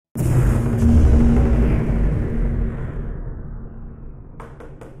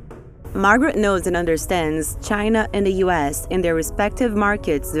Margaret knows and understands China and the US in their respective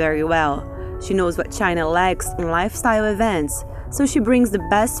markets very well. She knows what China lacks in lifestyle events, so she brings the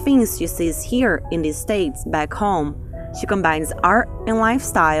best things she sees here in the States back home. She combines art and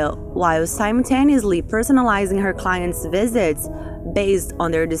lifestyle while simultaneously personalizing her clients' visits based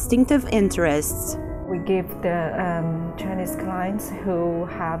on their distinctive interests. We give the Chinese clients who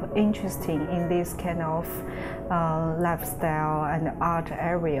have interest in this kind of lifestyle and art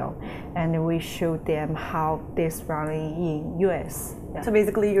area, and we show them how this running in US. Yeah. So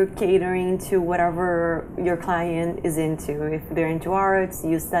basically you're catering to whatever your client is into. If they're into arts,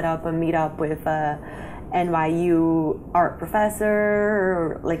 you set up a meetup with a NYU art professor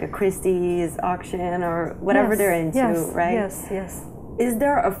or like a Christie's auction or whatever they're into, right? Yes. Is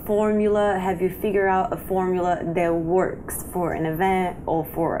there a formula? Have you figured out a formula that works for an event or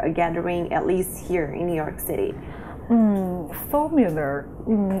for a gathering, at least here in New York City? Formula?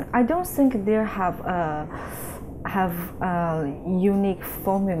 I don't think there have a unique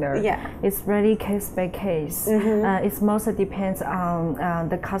formula. Yeah. It's really case by case. It mostly depends on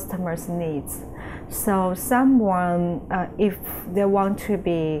the customer's needs. So someone, if they want to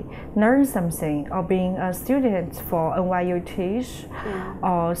learn something or being a student for NYU Tisch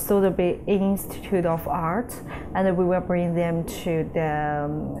or Sotheby Institute of Art, and we will bring them to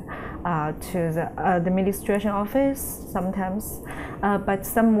the administration office sometimes. But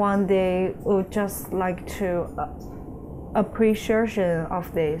someone, they would just like to appreciation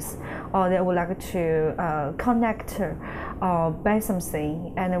of this, or they would like to connect or buy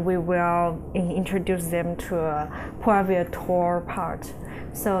something, and we will introduce them to a private tour part.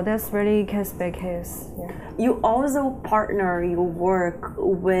 So that's really case by case. Yeah. You also you work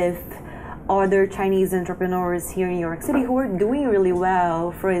with other Chinese entrepreneurs here in New York City who are doing really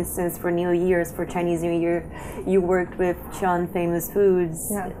well. For instance, for New Year's, for Chinese New Year, you worked with Xi'an Famous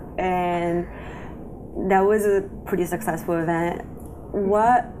Foods, and that was a pretty successful event.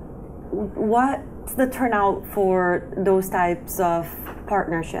 What's the turnout for those types of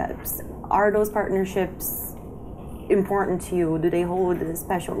partnerships? Are those partnerships important to you? Do they hold a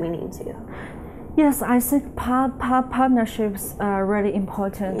special meaning to you? Yes, I think partnerships are really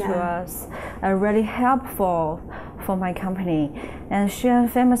important to us, really helpful for my company. And Xi'an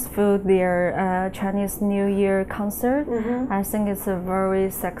Famous Food, their Chinese New Year concert, I think it's a very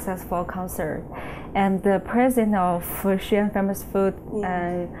successful concert. And the president of Xi'an Famous Food,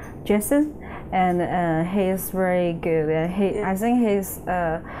 Jason, and he is very good. And I think he's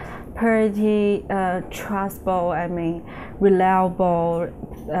pretty trustable, reliable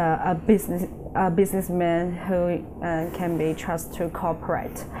businessman who can be trusted to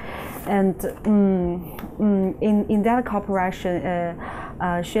cooperate. And in that cooperation,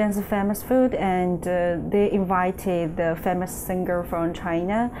 Xi'an's Famous Food, and they invited the famous singer from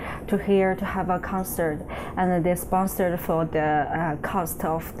China to have a concert, and they sponsored for the cost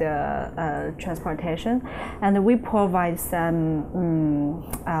of the transportation, and we provide some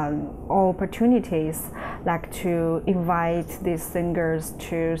opportunities, like to invite these singers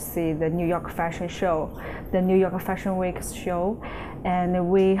to see the New York Fashion Show, the New York Fashion Week show, and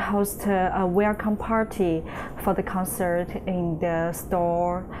we host a welcome party for the concert in the store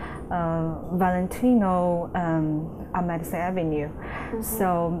Valentino on Madison Avenue.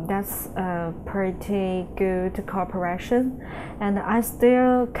 So that's a pretty good cooperation, and I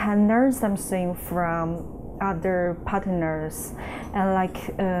still can learn something from other partners, and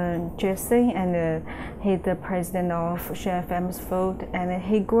like Jason, and he's the president of Xi'an Famous Food, and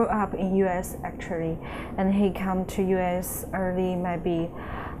he grew up in US actually, and he come to US early, maybe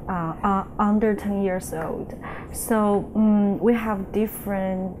under 10 years old. So we have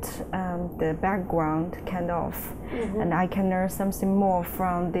different the background kind of, and I can learn something more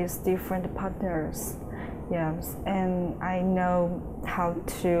from these different partners. Yes, and I know how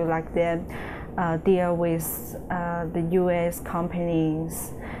to deal with the US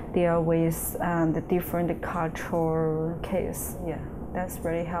companies, deal with the different cultural case. Yeah, that's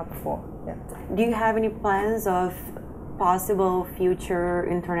really helpful. Yeah. Do you have any plans of possible future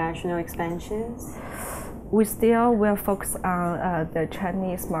international expansions? We still will focus on the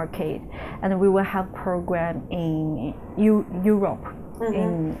Chinese market, and we will have program in Europe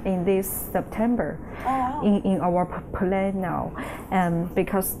in this September. In our plan now, and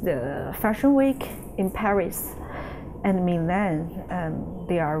because the Fashion Week in Paris and Milan,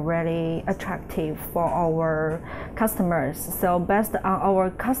 they are really attractive for our customers. So based on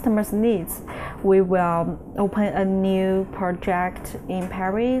our customers' needs, we will open a new project in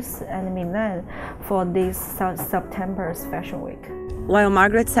Paris and Milan for this September's Fashion Week. While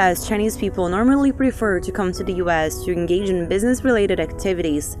Margaret says Chinese people normally prefer to come to the US to engage in business-related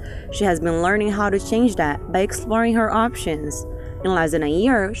activities, she has been learning how to change that by exploring her options. In less than a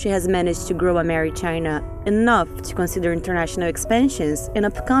year, she has managed to grow AmeriChina enough to consider international expansions and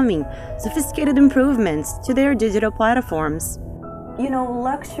upcoming, sophisticated improvements to their digital platforms. You know,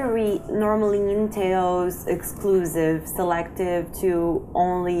 luxury normally entails exclusive, selective to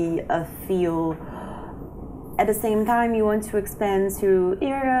only a few. At the same time, you want to expand to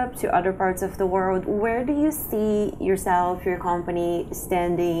Europe, to other parts of the world. Where do you see yourself, your company,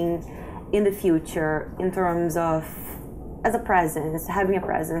 standing in the future in terms of as a presence, having a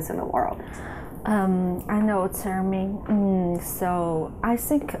presence in the world? I know what you mean. So I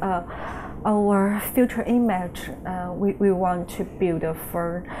think our future image, we want to build a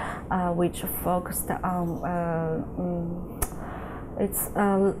firm which focused on it's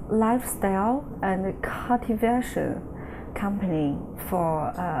a lifestyle and cultivation company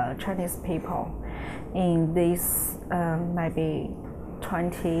for Chinese people in these maybe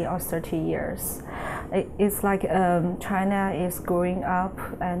 20 or 30 years. It's like China is growing up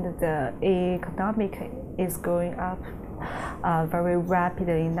and the economic is going up very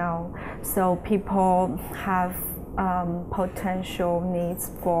rapidly now. So people have potential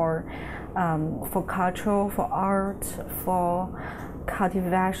needs for culture, for art, for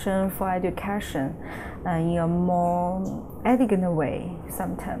cultivation, for education in a more elegant way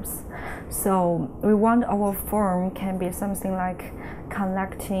sometimes. So we want our firm can be something like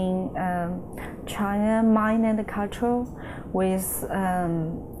connecting China mind and culture with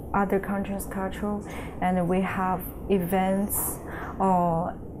other countries' culture, and we have events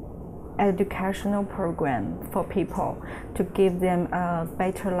or educational program for people to give them a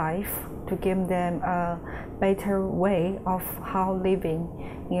better life, to give them a better way of how living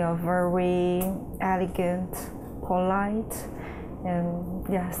in a very elegant, polite, and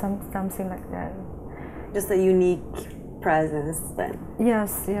something like that. Just a unique presence then.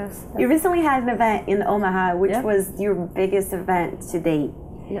 Yes. You recently had an event in Omaha, which was your biggest event to date.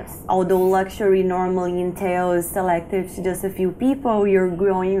 Yes. Although luxury normally entails selective to just a few people, you're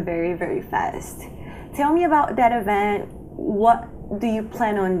growing very, very fast. Tell me about that event. What do you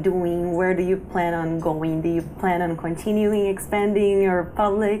plan on doing? Where do you plan on going? Do you plan on continuing expanding your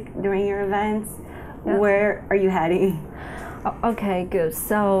public during your events? Yeah. Where are you heading? Okay, good.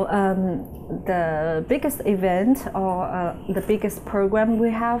 So the biggest event or the biggest program we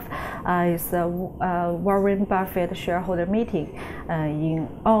have is the Warren Buffett shareholder meeting in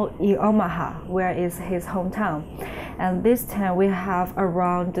Omaha, where is his hometown. And this time we have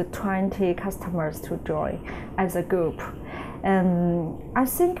around 20 customers to join as a group. And I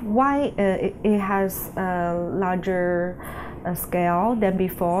think why it has a larger scale than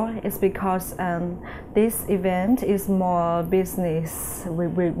before is because this event is more business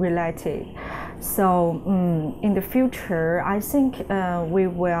related. So in the future, I think we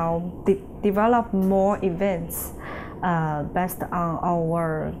will develop more events based on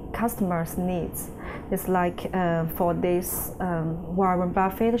our customers' needs. It's like for this Warren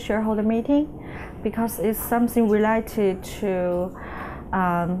Buffett shareholder meeting, because it's something related to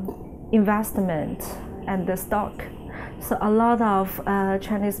investment and the stock. So a lot of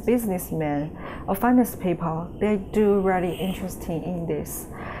Chinese businessmen or finance people, they do really interested in this.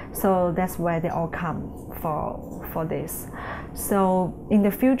 So that's why they all come for this. So in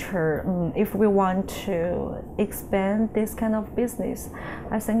the future, if we want to expand this kind of business,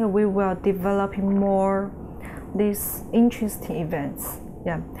 I think we will develop more these interesting events.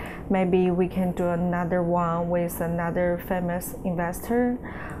 Yeah, maybe we can do another one with another famous investor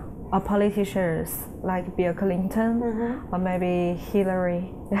or politicians like Bill Clinton, or maybe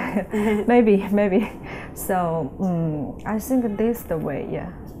Hillary, maybe. So I think this is the way.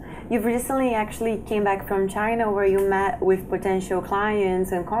 Yeah. You've recently actually came back from China, where you met with potential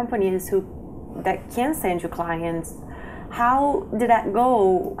clients and companies that can send you clients. How did that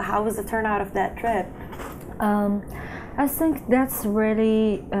go? How was the turnout of that trip? I think that's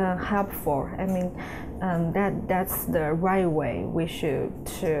really helpful. I mean, that's the right way we should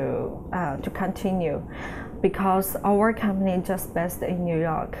to continue, because our company just based in New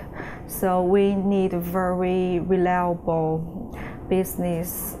York, so we need very reliable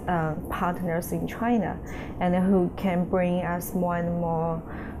business partners in China, and who can bring us more and more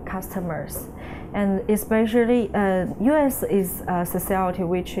customers. And especially U.S. is a society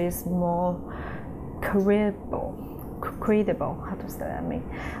which is more credible, how to say that, I mean.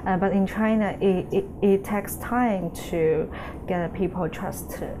 But in China, it takes time to get people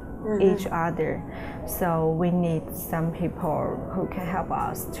trust each other. So we need some people who can help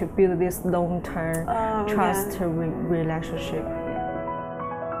us to build this long-term trust relationship.